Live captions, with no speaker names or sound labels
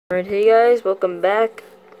Alright, hey guys, welcome back.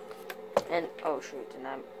 And oh shoot, and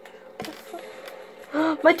I'm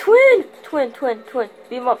my twin! Twin.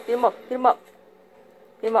 Beat him up,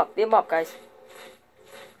 guys.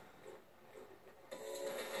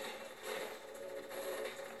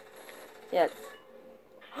 Yeah.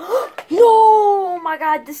 No! My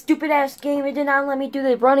god, this stupid ass game. It did not let me do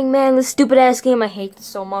the Running Man. This stupid ass game. I hate this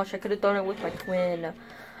so much. I could have done it with my twin.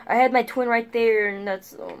 I had my twin right there, and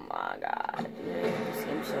that's, oh my god, dude, I hate this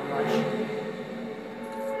game so much.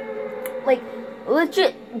 Like,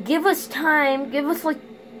 legit, give us time, give us like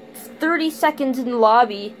 30 seconds in the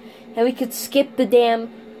lobby, and we could skip the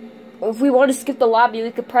damn, if we want to skip the lobby,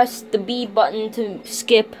 we could press the B button to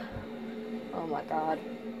skip. Oh my god.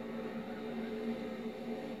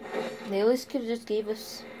 They at least could have just gave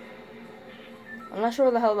us, I'm not sure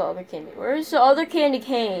where the hell the other candy, where's the other candy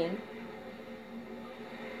cane?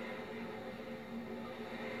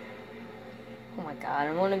 Oh my god,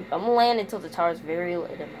 I'm gonna land until the tower's very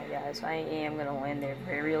late, my guys. I am gonna land there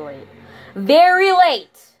very late. Very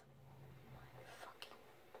late!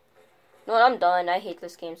 No, I'm done. I hate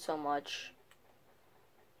this game so much.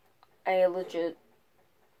 I legit,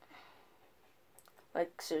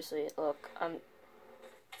 like, seriously, look, I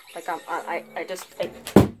hate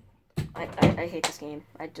this game.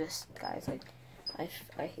 Guys,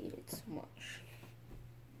 I hate it so much.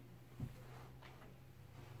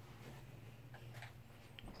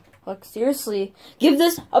 Like, seriously, give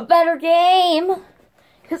this a better game!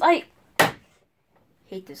 Because I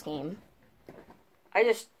hate this game. I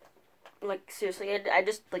just, like, seriously, I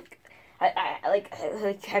just, like,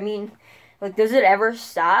 I mean, like, does it ever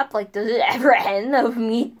stop? Like, does it ever end of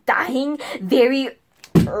me dying very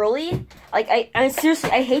early? Like, I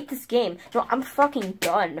seriously, I hate this game. No, I'm fucking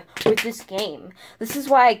done with this game. This is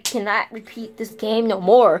why I cannot repeat this game no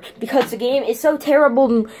more, because the game is so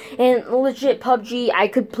terrible, and legit, PUBG, I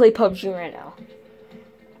could play PUBG right now.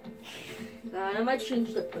 God, I might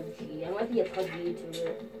change to PUBG. I might be a PUBG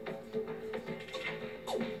YouTuber.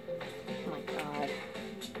 Oh my god.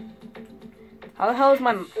 How the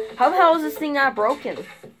hell is this thing not broken?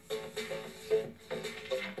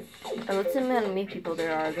 Let's see how many people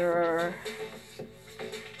there are.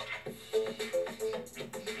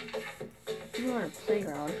 People are on a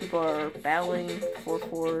playground. People are battling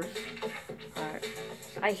 4-4s. Alright.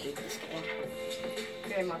 I hate this game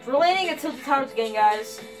very much. We're landing at Tilted Towers again,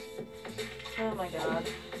 guys. Oh my god.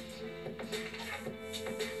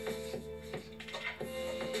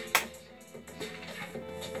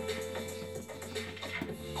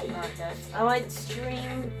 Alright, guys. I might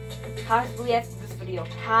stream possibly after this video.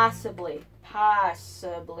 Possibly.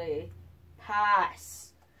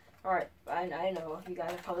 Alright, I know you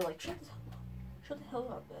guys are probably like, shut the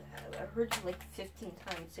hell up. I heard you like 15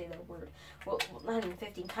 times say that word. Well, not even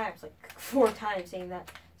 15 times, like 4 times saying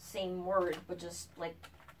that same word, but just like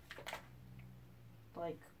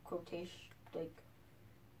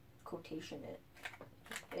quotation it.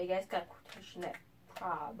 Yeah, you guys got quotation it.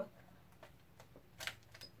 Prob.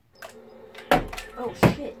 Oh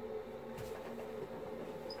shit.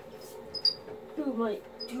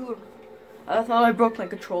 Dude. I thought I broke my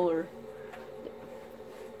controller.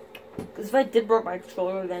 Because if I did broke my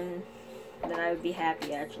controller, then I would be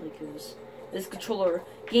happy, actually, because this controller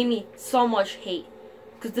gave me so much hate.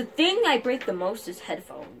 Because the thing I break the most is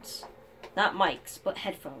headphones. Not mics, but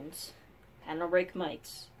headphones. I don't break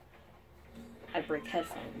mics. I break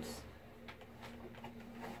headphones.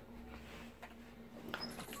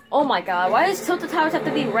 Oh my god, why does Tilted Towers have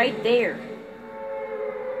to be right there?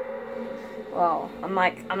 Well, I'm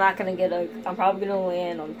not gonna get I'm probably gonna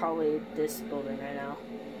land on probably this building right now.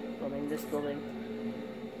 This building.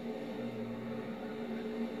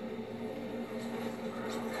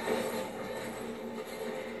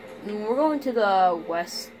 And we're going to the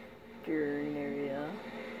western area.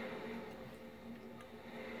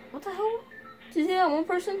 What the hell? Did you see that one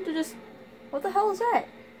person to just, what the hell is that?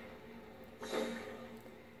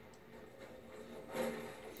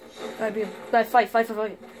 Gotta fight.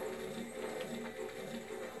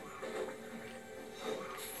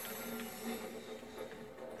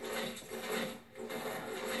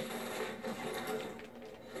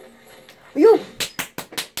 You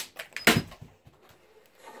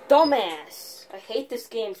dumbass! I hate this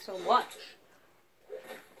game so much.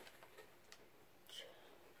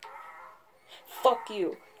 Fuck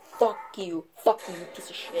you, you piece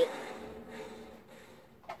of shit.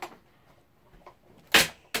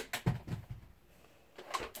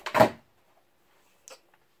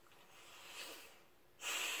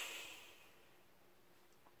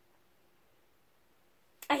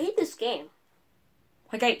 I hate this game.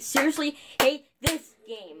 Like, I seriously hate this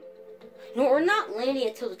game. No, we're not landing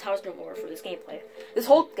until the towers no more for this gameplay. This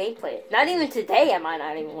whole gameplay. Not even today am I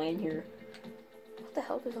not even land here. What the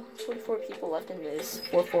hell? There's only 44 people left in this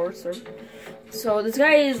 4-4 server. So this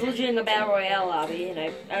guy is legit in the Battle Royale lobby,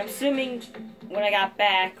 and I'm assuming when I got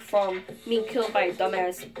back from being killed by a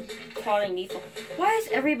dumbass taunting me. Why is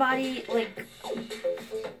everybody like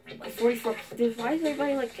 44? Why does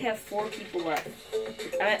everybody like have 4 people left?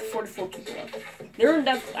 I'm at 44 people left. They're in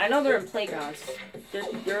I know they're in playgrounds.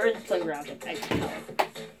 They're in playgrounds. I can tell.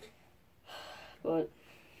 But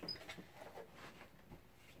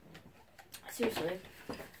seriously,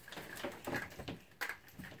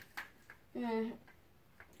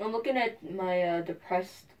 I'm looking at my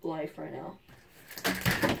depressed life right now.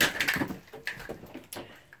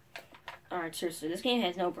 Alright, seriously, this game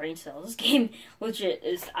has no brain cells. This game legit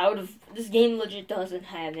is out of. This game legit doesn't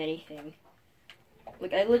have anything.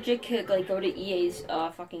 Like, I legit could like go to EA's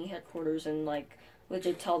fucking headquarters and like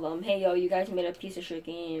legit tell them, hey yo, you guys made a piece of shit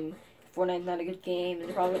game. Fortnite's not a good game. And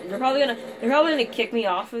they're probably gonna kick me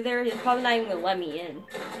off of there. They're probably not even gonna let me in.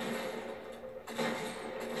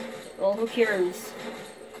 Well, who cares?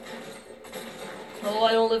 Although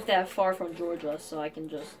I don't live that far from Georgia, so I can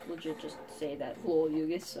just legit just say that, lol, you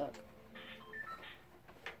guys suck.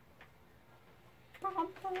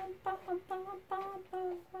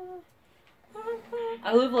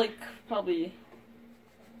 I live like probably,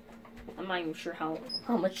 I'm not even sure how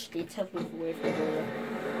much states have moved away from Georgia.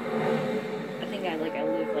 I think I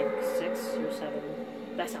live like 6 or 7.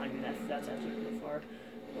 That's not even that's actually pretty far.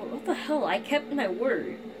 What the hell? I kept my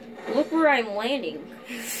word. Look where I'm landing.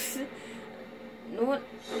 You know what?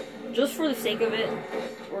 Just for the sake of it,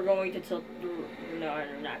 we're going to tilt. No,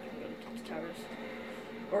 I'm not going to tilt the towers.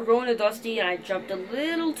 We're going to Dusty, and I jumped a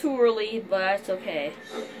little too early, but that's okay.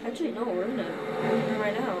 Actually, no, we're in it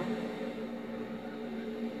right now.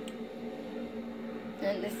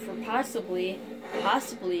 And if we're possibly,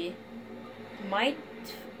 might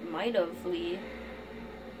have Lee.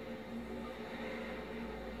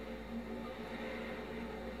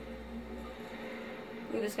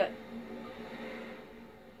 Look at this guy.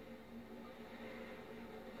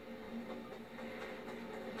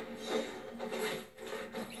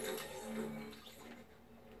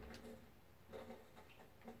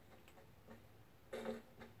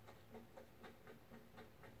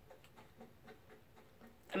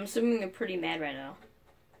 I'm assuming they're pretty mad right now.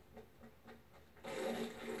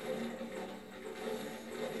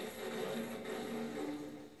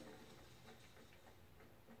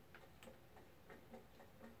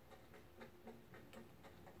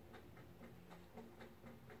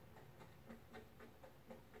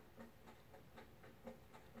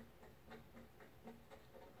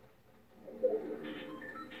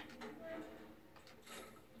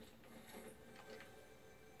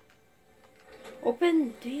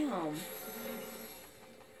 Open, damn.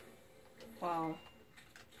 Wow.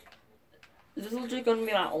 Is this legit gonna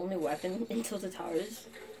be my only weapon until the towers?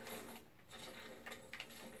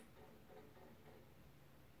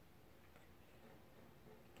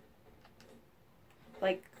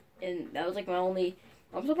 Like, and that was like my only.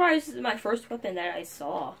 I'm surprised this is my first weapon that I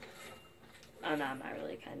saw. Oh no, I'm not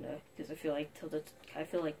really, kinda, because I feel like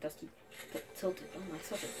Dusty tilted. Oh my,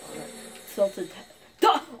 tilted.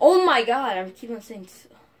 Oh my god, I keep on saying.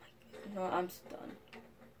 Oh my god, no, I'm stunned.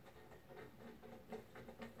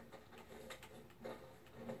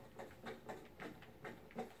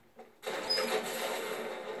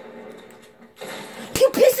 You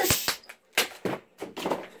piece of sh!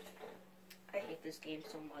 I hate this game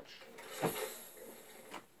so much.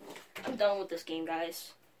 I'm done with this game,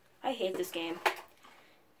 guys. I hate this game.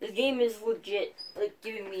 This game is legit, like,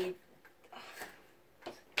 giving me.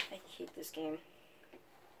 I hate this game.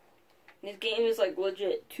 This game is like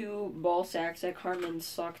legit 2 ball sacks that Carmen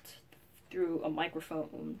sucked through a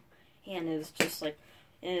microphone, and is just like,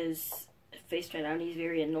 his face right now, and he's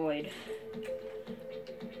very annoyed.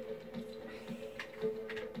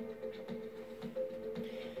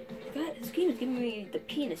 God, this game is giving me the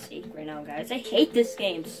penis ache right now, guys. I hate this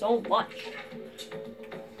game so much.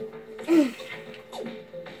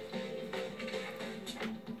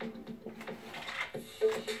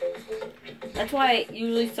 That's why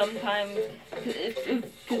usually sometimes,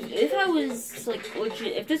 if I was like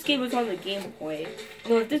legit, if this game was on the Game Boy,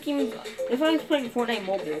 if I was playing Fortnite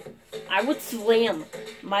Mobile, I would slam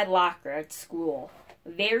my locker at school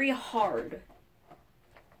very hard.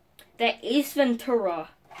 That Ace Ventura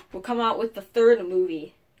will come out with the 3rd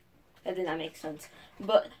movie. That did not make sense,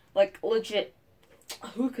 but like legit,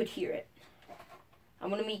 who could hear it?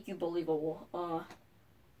 I'm gonna make you believable.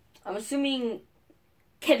 I'm assuming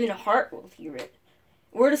Kevin Hart will hear it.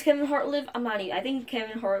 Where does Kevin Hart live? I'm not even. I think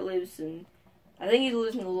Kevin Hart lives in. I think he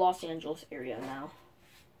lives in the Los Angeles area now.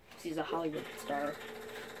 He's a Hollywood star.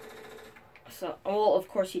 So, well, of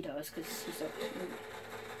course he does, because he's a...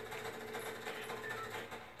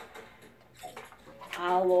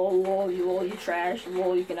 Ah, lol, you trash.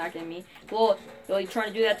 Lol, you cannot get me. Lol, you trying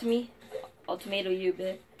to do that to me? I'll tomato you,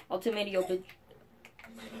 bitch. I'll tomato you, bitch.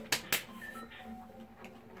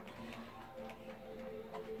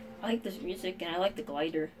 I like this music, and I like the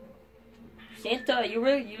glider. Santa, you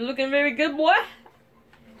looking very good, boy?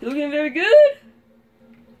 You looking very good?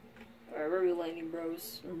 Alright, where are we landing,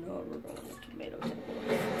 bros? Or no, we're going to Tomato Temple.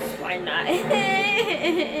 Why not?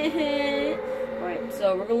 Alright,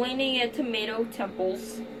 so we're landing at Tomato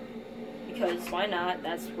Temples. Because why not?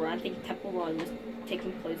 That's where I think Temple Run is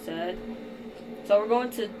taking place at. So we're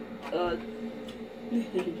going to,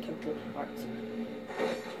 Temple Hearts.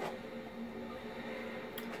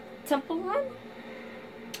 Temple Run?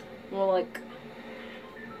 More like...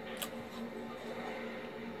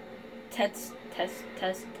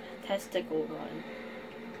 Testicle Run.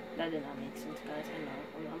 That did not make sense, guys. I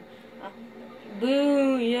know.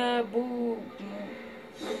 Boo! Yeah, boo!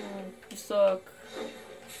 You suck.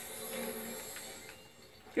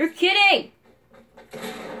 You're kidding!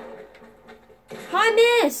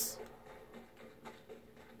 Hi, miss!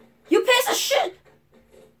 You piece of shit!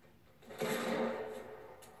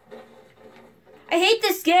 I hate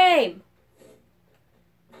this game!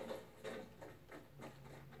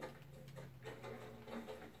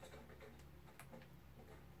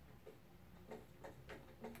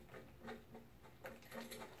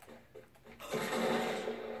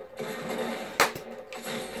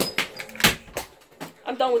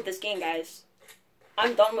 I'm done with this game, guys.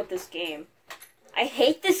 I'm done with this game. I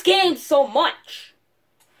hate this game so much.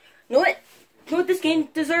 You know what? You know what this game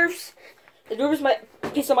deserves? It deserves my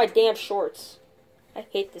piece of my damn shorts. I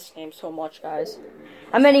hate this game so much, guys.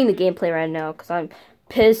 I'm ending the gameplay right now because I'm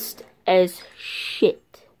pissed as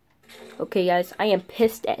shit. Okay, guys? I am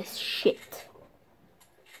pissed as shit.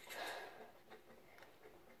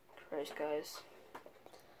 Christ, guys.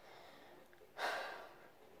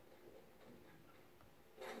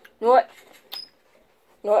 You know what?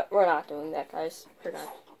 You know what? We're not doing that, guys. We're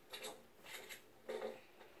not.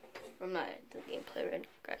 I'm not into the gameplay right now,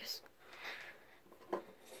 guys.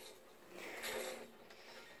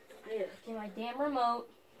 I gotta get my damn remote.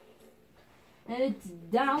 And it's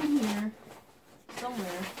down here.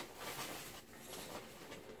 Somewhere.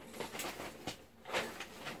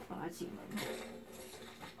 Oh, I see my remote.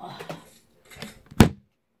 Oh.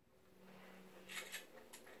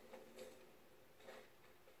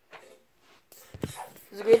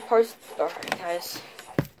 This is a great part. Alright, guys.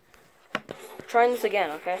 We're trying this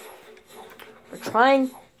again, okay? We're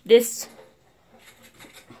trying this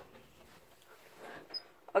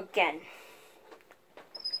again.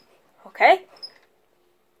 Okay?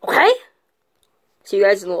 Okay? See you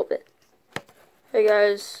guys in a little bit. Hey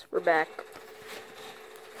guys, we're back.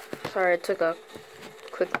 Sorry, I took a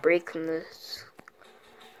quick break from this.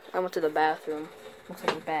 I went to the bathroom. Looks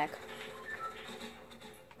like we're back.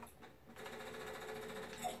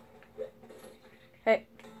 Hey.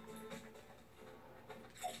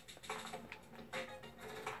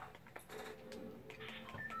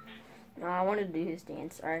 No, I wanted to do his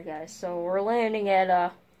dance. Alright, guys. So, we're landing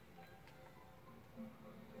at,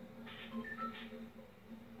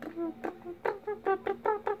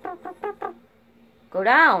 Go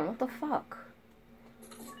down! What the fuck?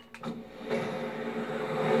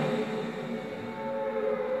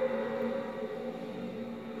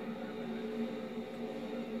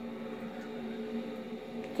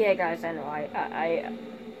 Yeah, guys, I know. I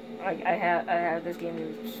have this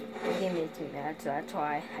game. This game makes me mad, so that's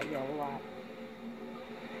why I yell a lot.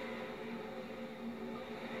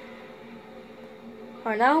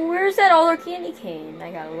 Alright, now where's that other candy cane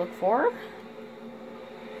I gotta look for?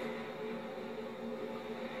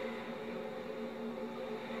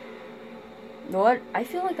 You know what? I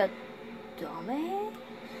feel like a dumbass.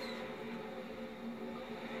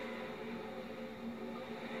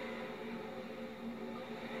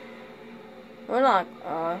 We're not,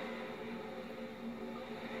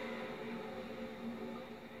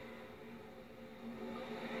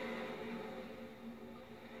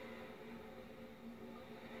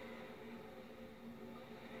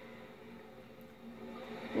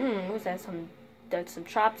 what's that? That's some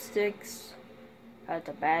chopsticks. At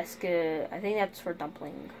the basket. I think that's for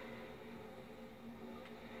dumpling.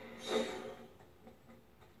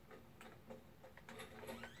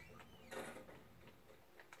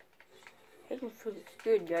 Asian food is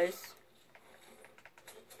good, guys.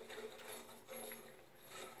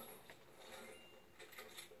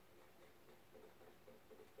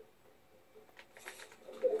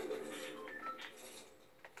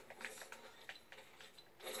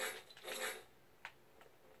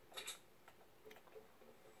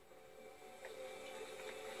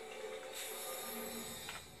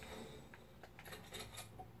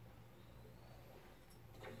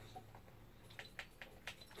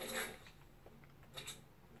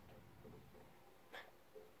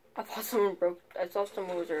 someone broke. I saw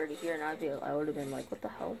someone was already here, and I would have been like, what the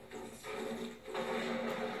hell?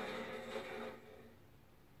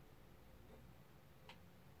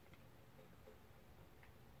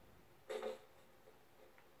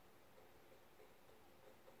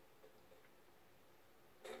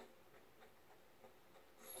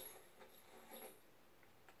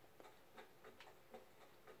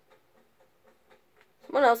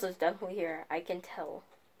 Someone else is definitely here. I can tell.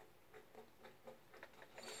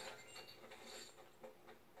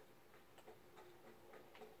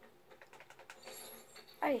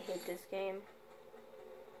 I hate this game.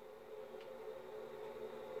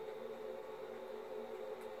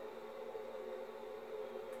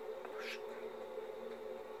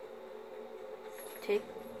 Take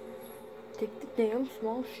the damn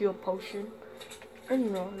small shield potion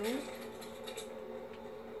and run it.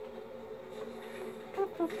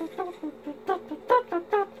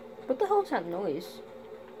 What the hell is that noise?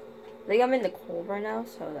 I think I'm in the cold right now,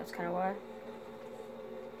 so that's kind of why.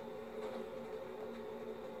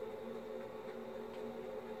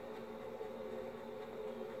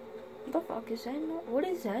 What the fuck is that noise? What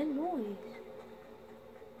is that noise?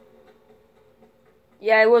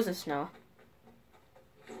 Yeah, it was a snow.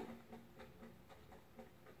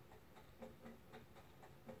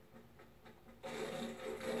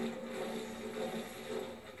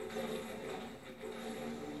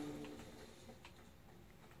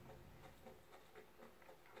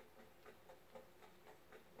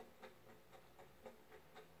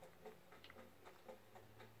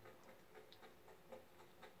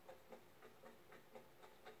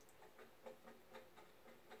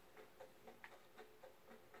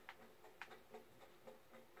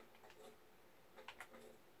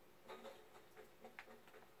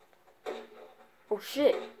 Oh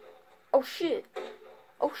shit. Oh shit.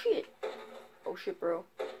 Oh shit. Oh shit, bro.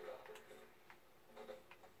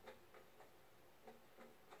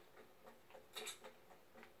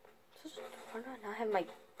 Why do I not have my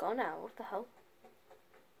gun out? What the hell?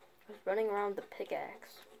 I was running around with the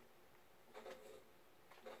pickaxe.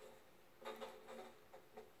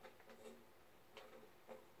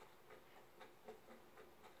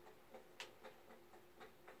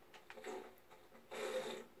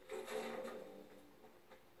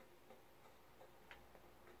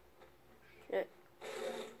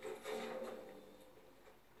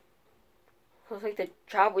 Looks like the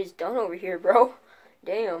job was done over here, bro.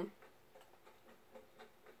 Damn.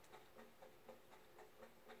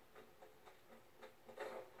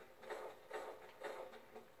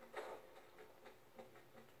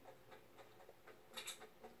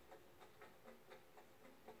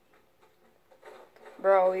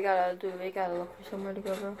 Bro, we gotta look for somewhere to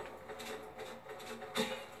go, bro.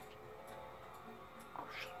 Oh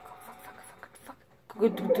shit, go fuck.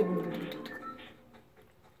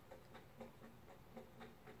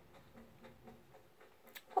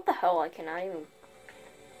 What the hell, I cannot even...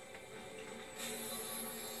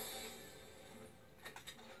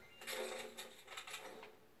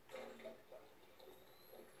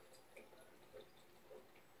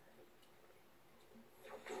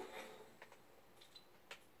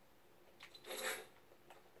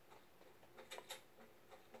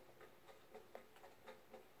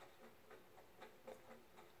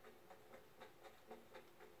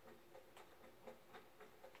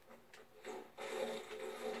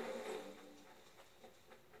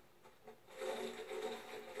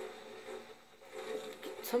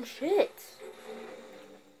 Some shit.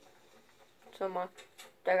 I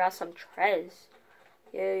got some trees.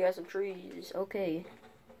 Yeah, you got some trees. Okay.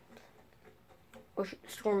 Oh,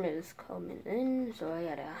 storm is coming in, so I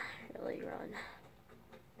gotta really run.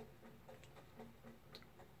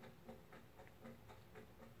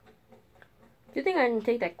 Good thing I didn't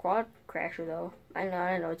take that quad crasher though. I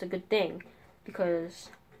know, it's a good thing.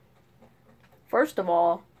 Because, first of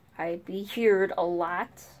all, I'd be heard a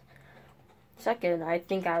lot. Second, I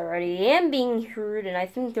think I already am being heard, and I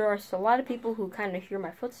think there are a lot of people who kind of hear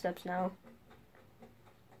my footsteps now.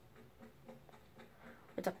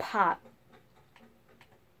 It's a pot.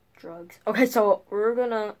 Drugs. Okay, so we're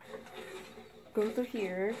gonna go through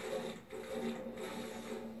here. Damn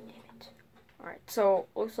it. Alright, so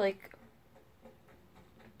looks like...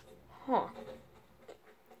 Huh.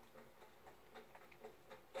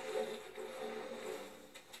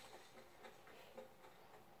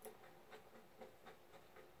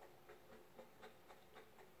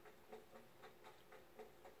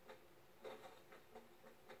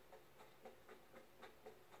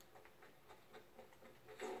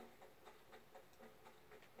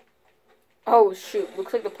 Oh shoot,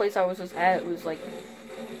 looks like the place I was just at was like...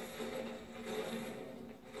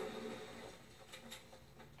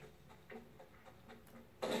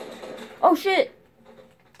 Oh shit!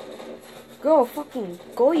 Go, fucking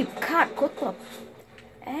go, you cock! What the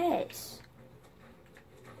ass?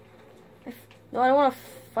 No, I don't want to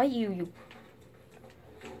fight you, you.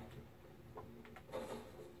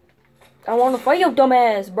 I want to fight you,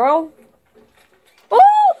 dumbass, bro.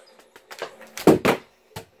 Oh!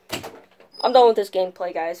 I'm done with this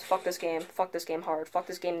gameplay, guys. Fuck this game. Fuck this game hard. Fuck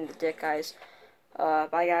this game in the dick, guys. Bye,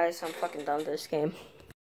 guys. I'm fucking done with this game.